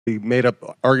we made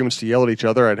up arguments to yell at each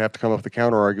other, I'd have to come up with a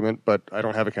counter argument, but I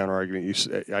don't have a counter argument.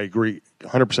 I agree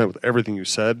 100% with everything you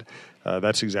said.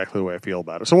 That's exactly the way I feel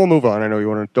about it. So we'll move on. I know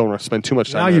you don't want to spend too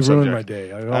much time. Now on you've that ruined subject. my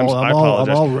day. I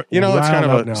apologize.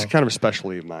 It's kind of a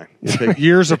specialty of mine.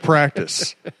 Years of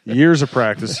practice.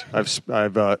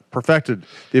 I've perfected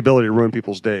the ability to ruin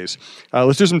people's days.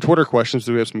 Let's do some Twitter questions.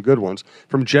 We have some good ones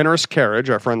from Generous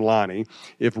Carriage. Our friend Lonnie.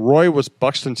 If Roy was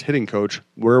Buxton's hitting coach,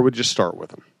 where would you start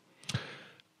with him?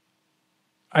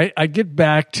 I get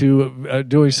back to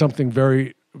doing something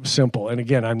very simple. And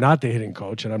again, I'm not the hitting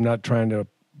coach, and I'm not trying to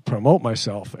promote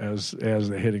myself as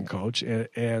the hitting coach.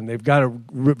 And they've got a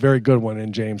very good one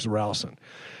in James Rowson.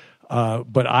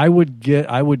 But I would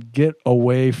get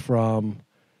away from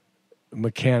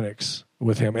mechanics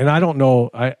with him. And I don't know.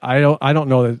 I don't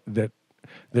know that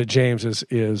James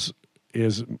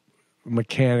is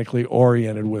mechanically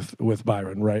oriented with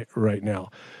Byron right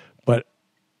now. But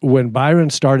when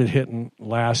Byron started hitting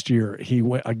last year, he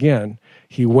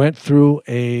went through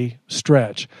a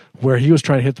stretch where he was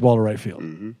trying to hit the ball to right field.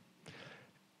 Mm-hmm.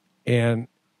 And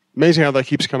amazing how that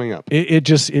keeps coming up.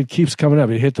 It keeps coming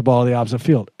up. He hit the ball to the opposite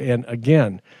field. And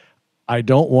again, I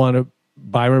don't want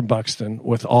Byron Buxton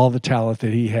with all the talent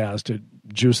that he has to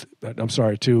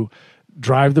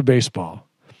drive the baseball.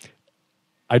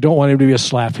 I don't want him to be a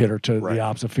slap hitter to the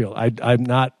opposite field. I'm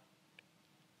not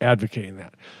advocating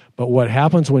that. But what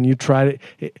happens when you try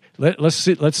to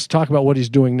let's talk about what he's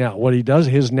doing now. What he does,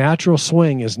 his natural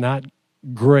swing is not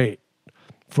great,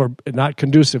 not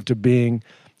conducive to being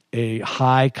a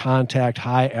high contact,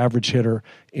 high average hitter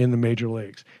in the major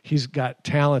leagues. He's got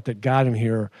talent that got him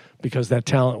here because that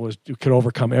talent could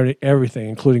overcome everything,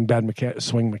 including bad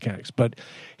swing mechanics. But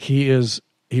he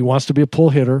wants to be a pull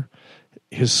hitter.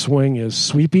 His swing is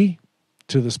sweepy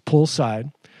to this pull side,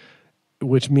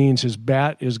 which means his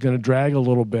bat is going to drag a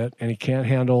little bit, and he can't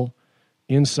handle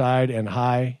inside and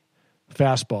high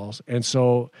fastballs. And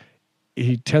so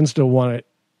he tends to want to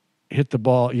hit the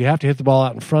ball. You have to hit the ball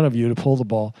out in front of you to pull the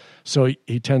ball. So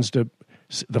he tends to,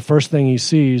 the first thing he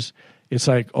sees, it's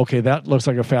like, okay, that looks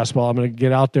like a fastball. I'm going to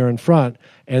get out there in front,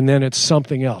 and then it's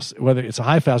something else. Whether it's a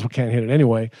high fastball, can't hit it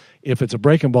anyway. If it's a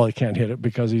breaking ball, he can't hit it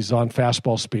because he's on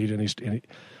fastball speed and he's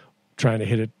trying to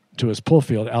hit it to his pull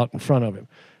field out in front of him.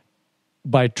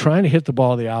 By trying to hit the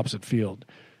ball to the opposite field,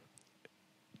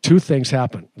 two things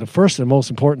happen. The first and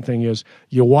most important thing is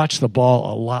you watch the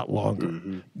ball a lot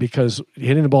longer because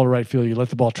hitting the ball to right field, you let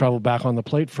the ball travel back on the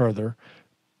plate further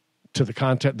to the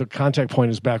contact. The contact point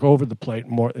is back over the plate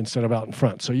more instead of out in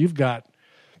front. So you've got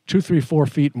 2, 3, 4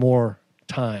 feet more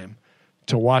time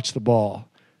to watch the ball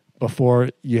before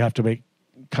you have to make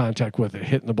contact with it,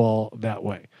 hitting the ball that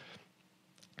way.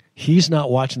 He's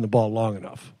not watching the ball long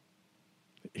enough.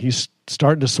 He's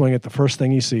starting to swing at the first thing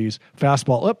he sees.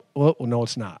 Fastball up. Well, no,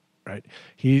 it's not. Right.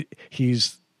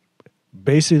 He's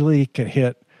basically can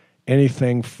hit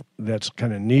anything that's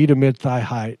kind of knee to mid thigh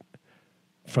height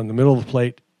from the middle of the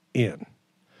plate in.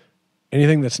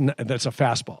 Anything that's a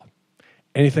fastball.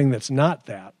 Anything that's not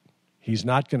that, he's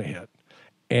not going to hit.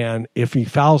 And if he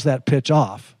fouls that pitch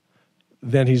off,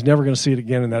 then he's never going to see it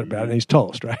again in that bat, and he's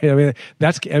toast, right? I mean,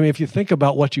 if you think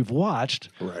about what you've watched,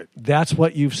 that's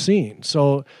what you've seen.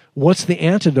 So what's the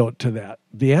antidote to that?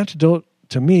 The antidote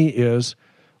to me is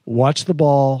watch the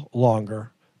ball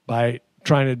longer by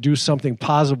trying to do something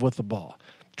positive with the ball.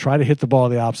 Try to hit the ball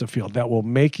in the opposite field. That will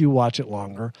make you watch it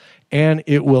longer, and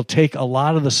it will take a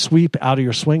lot of the sweep out of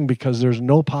your swing because there's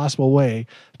no possible way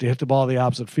to hit the ball in the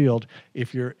opposite field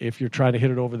if you're trying to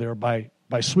hit it over there by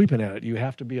sweeping at it. You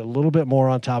have to be a little bit more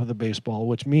on top of the baseball,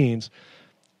 which means,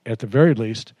 at the very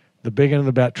least, the big end of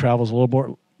the bat travels a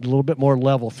little bit more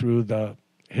level through the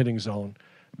hitting zone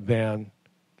than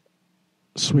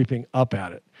sweeping up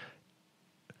at it.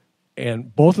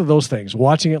 And both of those things,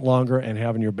 watching it longer and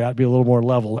having your bat be a little more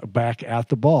level back at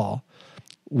the ball,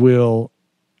 will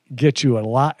get him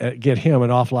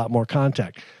an awful lot more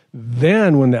contact.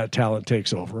 Then when that talent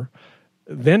takes over,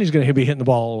 then he's going to be hitting the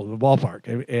ball all over the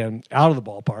ballpark and out of the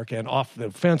ballpark and off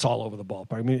the fence all over the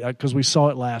ballpark. I mean, because we saw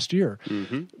it last year.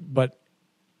 Mm-hmm. But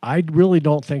I really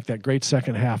don't think that great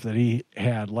second half that he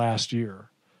had last year,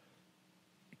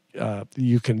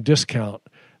 you can discount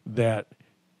that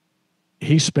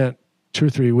he spent 2 or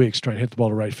 3 weeks trying to hit the ball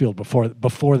to right field before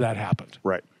that happened.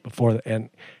 Right. And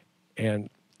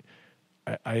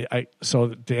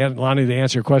so Lonnie, to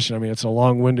answer your question, I mean, it's a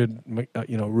long-winded,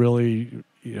 really,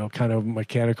 kind of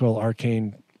mechanical,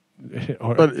 arcane.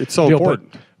 But it's so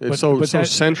important. It's so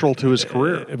central to his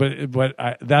career.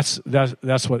 That's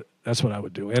what I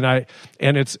would do, and I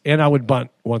would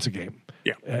bunt once a game.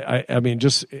 Yeah. I mean,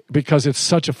 just because it's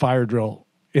such a fire drill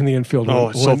in the infield. Oh,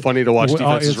 it's so funny to watch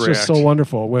defenses react. It's just so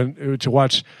wonderful to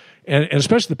watch, and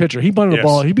especially the pitcher. He bunted the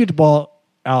ball. He beat the ball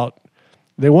out.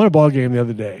 They won a ball game the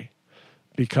other day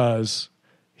because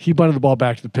he bunted the ball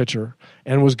back to the pitcher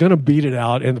and was going to beat it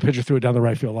out, and the pitcher threw it down the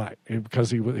right field line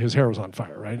because his hair was on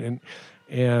fire, right?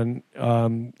 And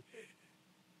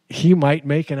he might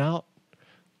make an out.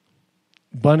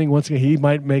 Bunting, once again, he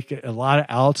might make a lot of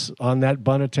outs on that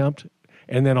bunt attempt,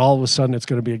 and then all of a sudden it's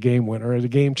going to be a game winner, a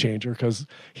game changer, because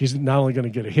he's not only going to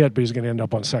get a hit, but he's going to end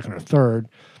up on second or third.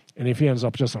 And if he ends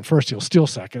up just on first, he'll steal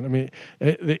second. I mean,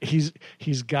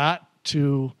 he's got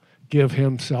to give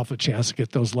himself a chance to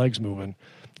get those legs moving,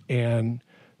 and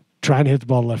trying to hit the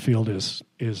ball to left field is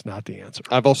not the answer.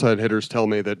 I've also had hitters tell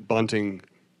me that bunting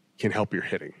can help your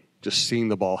hitting. Just seeing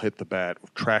the ball hit the bat,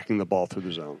 tracking the ball through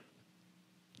the zone.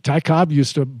 Ty Cobb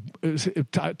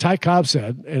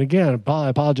said, and again, I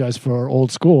apologize for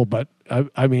old school, but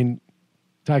I mean,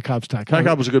 Ty Cobb's Ty Cobb. Ty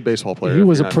Cobb was a good baseball player. He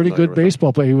was a pretty good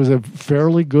baseball player. He was a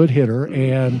fairly good hitter,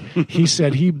 and he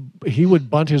said he would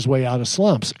bunt his way out of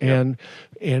slumps. And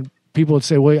people would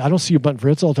say, well, I don't see you bunting for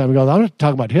hits all the time. He goes, I'm not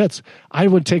talking about hits. I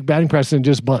would take batting practice and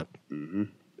just bunt. Mm-hmm.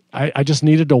 I just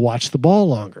needed to watch the ball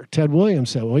longer. Ted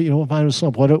Williams said, well, if I'm in a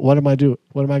slump, what am I going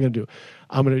to do?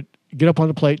 I'm going to get up on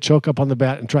the plate, choke up on the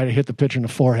bat, and try to hit the pitcher in the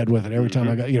forehead with it every time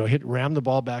I got, ram the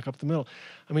ball back up the middle.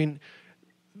 I mean,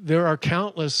 there are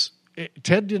countless.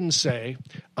 Ted didn't say,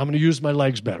 I'm going to use my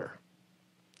legs better.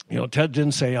 Ted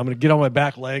didn't say, I'm going to get on my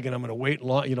back leg and I'm going to wait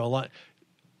long.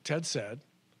 Ted said,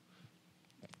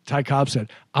 Ty Cobb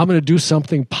said, I'm going to do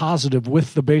something positive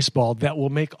with the baseball that will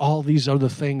make all these other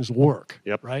things work.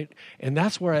 Yep. Right? And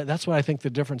that's what I think the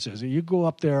difference is. You go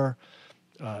up there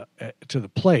to the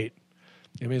plate.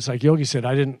 I mean, it's like Yogi said,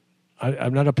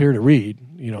 I'm not up here to read,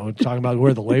 talking about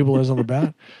where the label is on the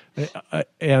bat.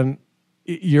 And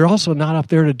you're also not up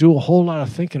there to do a whole lot of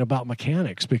thinking about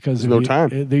mechanics because no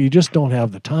time. You just don't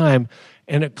have the time,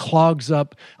 and it clogs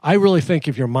up. I really think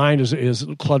if your mind is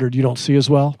cluttered, you don't see as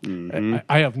well. Mm-hmm.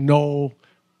 I have no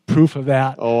proof of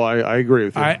that. Oh, I agree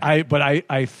with you. But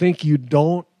I think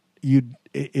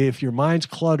if your mind's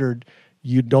cluttered,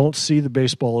 you don't see the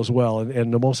baseball as well.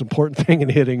 And the most important thing in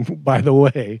hitting, by the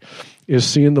way, is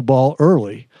seeing the ball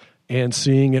early and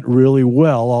seeing it really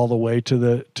well all the way to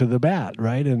the bat,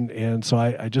 right? And so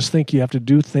I just think you have to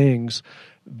do things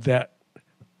that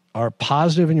are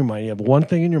positive in your mind. You have one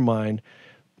thing in your mind.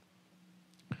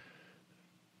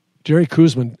 Jerry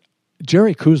Koosman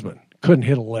couldn't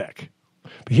hit a lick.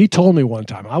 But he told me one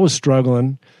time, I was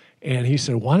struggling, and he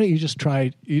said, why don't you just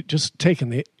try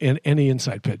taking any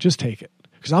inside pitch? Just take it.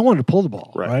 Because I wanted to pull the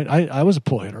ball, right? I was a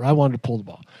pull hitter. I wanted to pull the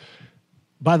ball.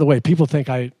 By the way, people think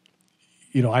I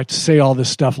say all this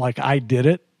stuff like I did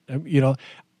it.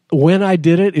 When I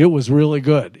did it, it was really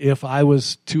good. If I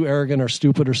was too arrogant or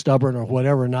stupid or stubborn or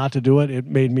whatever not to do it, it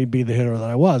made me be the hitter that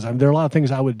I was. There are a lot of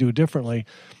things I would do differently,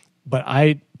 but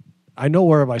I know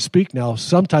wherever I speak now,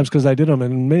 sometimes because I did them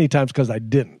and many times because I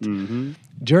didn't. Mm-hmm.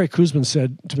 Jerry Koosman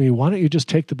said to me, why don't you just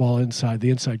take the ball inside the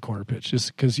inside corner pitch?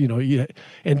 Just because,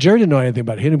 and Jerry didn't know anything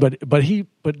about hitting, but he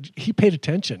paid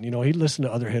attention. He listened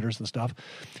to other hitters and stuff.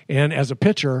 And as a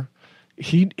pitcher,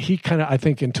 he kind of, I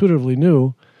think, intuitively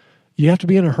knew you have to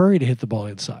be in a hurry to hit the ball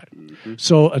inside. Mm-hmm.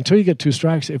 So until you get two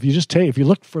strikes, if you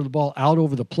look for the ball out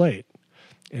over the plate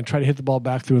and try to hit the ball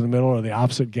back through the middle or the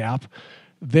opposite gap,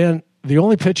 then the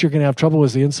only pitch you're going to have trouble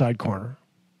is the inside corner.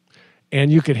 And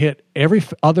you can hit every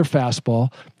other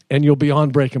fastball, and you'll be on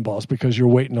breaking balls because you're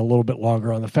waiting a little bit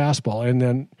longer on the fastball. And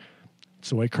then it's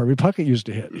the way Kirby Puckett used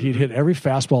to hit. He'd hit every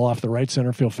fastball off the right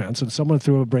center field fence, and someone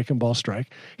threw a breaking ball strike.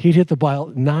 He'd hit the ball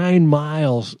 9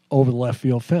 miles over the left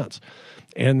field fence.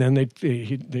 And then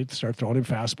they'd start throwing him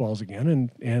fastballs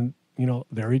again, and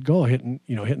there he'd go, hitting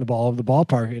the ball over the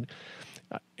ballpark.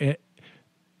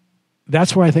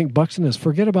 That's where I think Buxton is.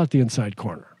 Forget about the inside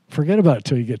corner. Forget about it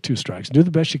till you get two strikes. Do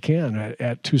the best you can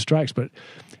at two strikes. But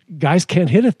guys can't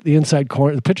hit it the inside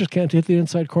corner. The pitchers can't hit the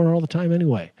inside corner all the time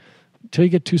anyway. Until you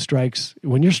get two strikes,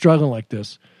 when you're struggling like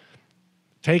this,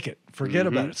 take it. Forget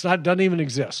about it. Doesn't even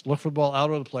exist. Look for the ball out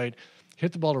of the plate.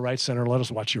 Hit the ball to right center. Let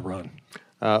us watch you run.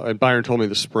 And Byron told me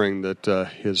this spring that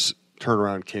his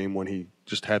turnaround came when he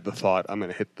just had the thought, I'm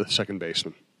going to hit the second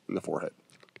baseman in the forehead.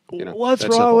 What's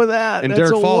wrong with that? And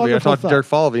Derek Falvey, I talked to Derek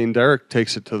Falvey, and Derek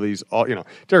takes it to these,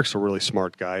 Derek's a really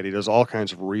smart guy, and he does all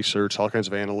kinds of research, all kinds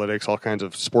of analytics, all kinds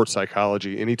of sports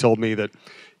psychology, and he told me that,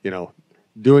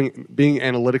 being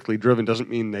analytically driven doesn't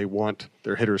mean they want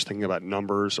their hitters thinking about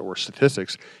numbers or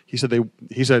statistics. He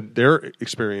said their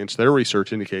experience, their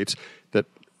research indicates that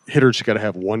hitters got to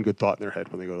have one good thought in their head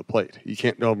when they go to the plate. You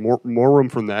can't know more room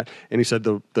from that. And he said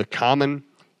the common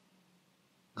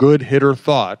good hitter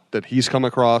thought that he's come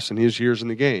across in his years in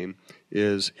the game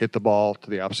is hit the ball to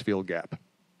the opposite field gap.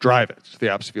 Drive it to the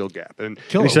opposite field gap. And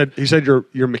he said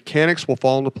your mechanics will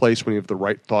fall into place when you have the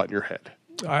right thought in your head.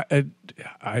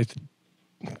 I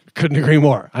couldn't agree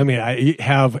more. I mean, I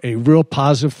have a real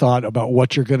positive thought about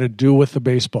what you're going to do with the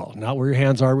baseball, not where your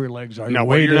hands are, where your legs are. Now,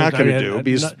 what you're not going to do,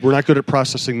 because we're not good at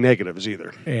processing negatives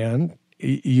either. And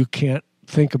you can't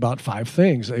think about 5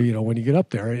 things, when you get up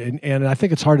there. And I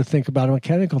think it's hard to think about a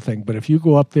mechanical thing. But if you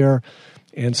go up there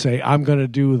and say, I'm going to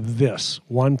do this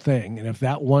one thing, and if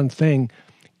that one thing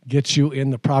gets you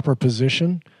in the proper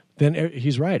position, then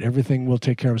he's right. Everything will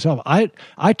take care of itself.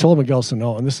 I told Miguel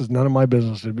Sano, and this is none of my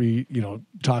business to be,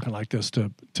 talking like this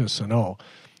to Sano.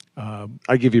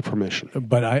 I give you permission.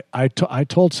 But I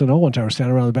told Sano one time, I was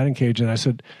standing around the batting cage, and I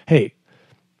said, hey,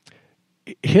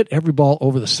 hit every ball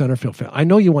over the center field fence. I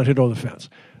know you want to hit over the fence,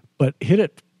 but hit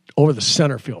it over the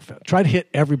center field fence. Try to hit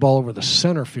every ball over the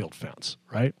center field fence,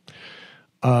 right?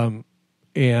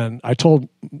 And I told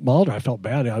Mulder, I felt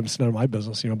bad. It's none of my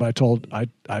business, but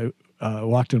I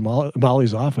walked in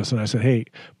Molly's office and I said, hey,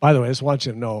 by the way, I just want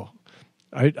you to know,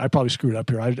 I probably screwed up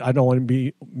here. I don't want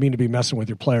to mean to be messing with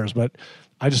your players, but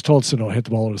I just told Sano to hit the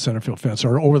ball over the center field fence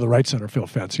or over the right center field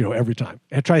fence, every time.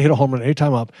 And try to hit a home run any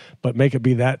time up, but make it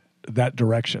be that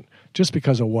direction, just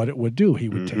because of what it would do. He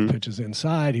would take pitches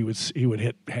inside. He would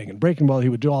hit hanging breaking ball. He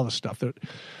would do all the stuff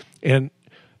and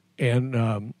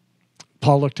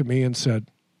Paul looked at me and said,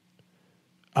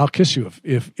 I'll kiss you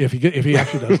if he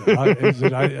actually does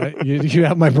that. You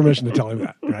have my permission to tell him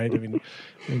that, right? I mean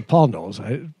Paul knows.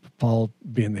 Paul,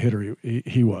 being the hitter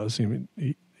he was,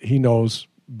 he knows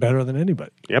better than anybody.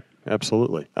 Yep,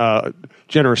 absolutely.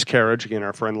 Generous Carriage, again,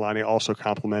 our friend Lonnie also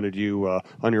complimented you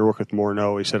on your work with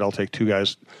Morneau. He said, I'll take 2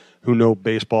 guys who know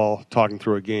baseball talking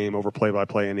through a game over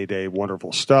play-by-play any day.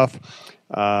 Wonderful stuff.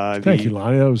 Thank you,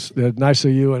 Lonnie. That was nice of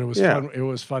you, and it was fun. It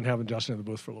was fun having Justin in the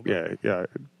booth for a little bit. Yeah.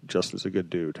 Justin's a good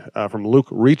dude. From Luke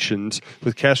Reachins,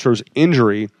 with Castro's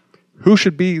injury, who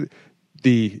should be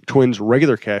the Twins'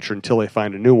 regular catcher until they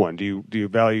find a new one? Do you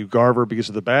value Garver because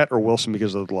of the bat or Wilson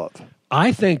because of the glove?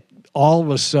 I think all of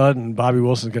a sudden Bobby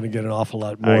Wilson's going to get an awful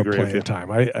lot more playing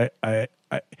time. I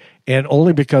and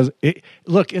only because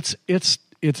it's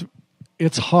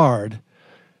hard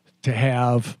to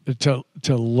have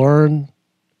to learn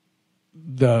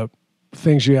the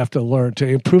things you have to learn to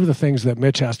improve the things that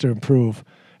Mitch has to improve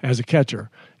as a catcher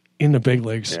in the big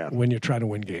leagues when you're trying to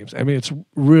win games. I mean, it's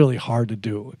really hard to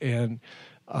do. And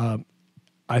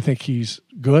I think he's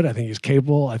good. I think he's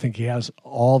capable. I think he has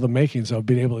all the makings of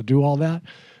being able to do all that.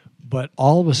 But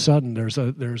all of a sudden, there's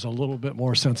a little bit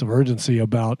more sense of urgency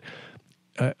about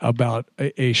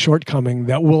a shortcoming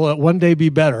that will one day be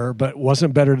better, but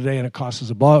wasn't better today, and it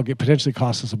potentially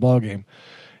costs us a ball game.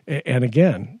 And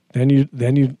again, then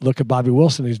you look at Bobby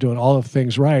Wilson; he's doing all of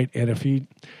things right, and if he,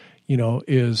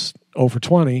 is 0 for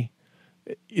 20,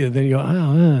 then you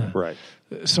go, right.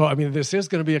 So I mean, this is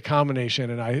going to be a combination,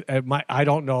 and I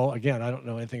don't know. Again, I don't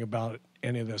know anything about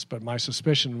any of this, but my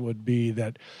suspicion would be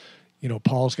that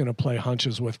Paul's going to play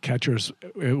hunches with catchers,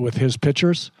 with his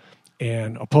pitchers,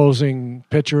 and opposing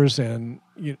pitchers, and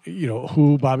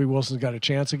who Bobby Wilson's got a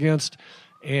chance against,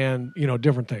 and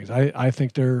different things. I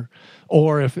think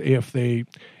or if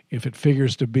it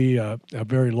figures to be a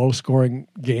very low scoring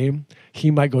game,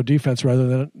 he might go defense rather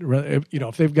than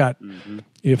if they've got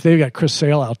Chris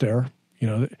Sale out there,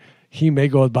 he may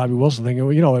go with Bobby Wilson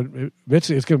thinking, Mitch,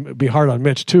 it's going to be hard on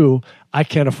Mitch too. I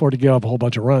can't afford to give up a whole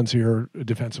bunch of runs here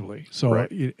defensively. So, right.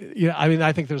 I mean,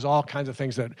 I think there's all kinds of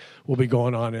things that will be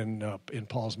going on in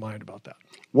Paul's mind about that.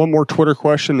 One more Twitter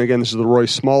question. Again, this is the Roy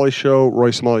Smalley Show.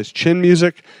 Roy Smalley's Chin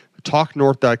Music.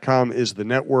 talknorth.com is the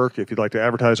network. If you'd like to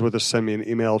advertise with us, send me an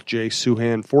email,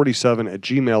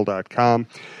 jsuhan47@gmail.com.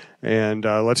 And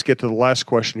let's get to the last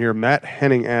question here. Matt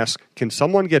Henning asks, can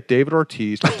someone get David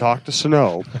Ortiz to talk to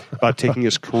Sano about taking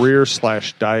his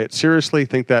career/diet seriously?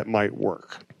 Think that might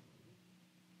work?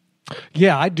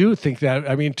 Yeah, I do think that.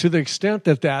 I mean, to the extent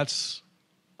that that's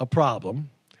a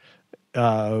problem,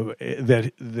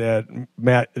 that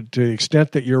Matt, to the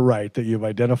extent that you're right, that you've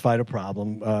identified a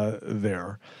problem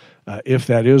there, if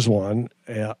that is one,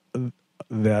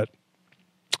 that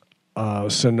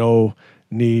Sano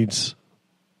needs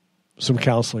some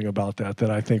counseling about that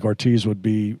I think Ortiz would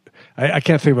be. I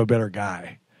can't think of a better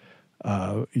guy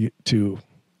to do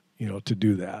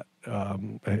that.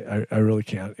 I really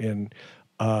can't. And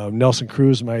Nelson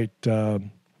Cruz might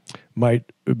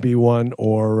be one,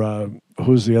 or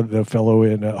who's the other fellow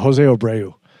in Jose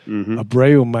Abreu. Mm-hmm.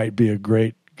 Abreu might be a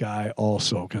great guy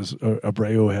also, because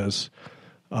Abreu has,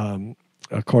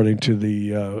 according to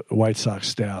the White Sox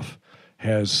staff,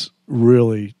 has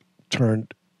really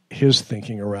turned his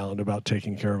thinking around about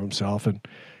taking care of himself,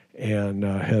 and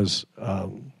has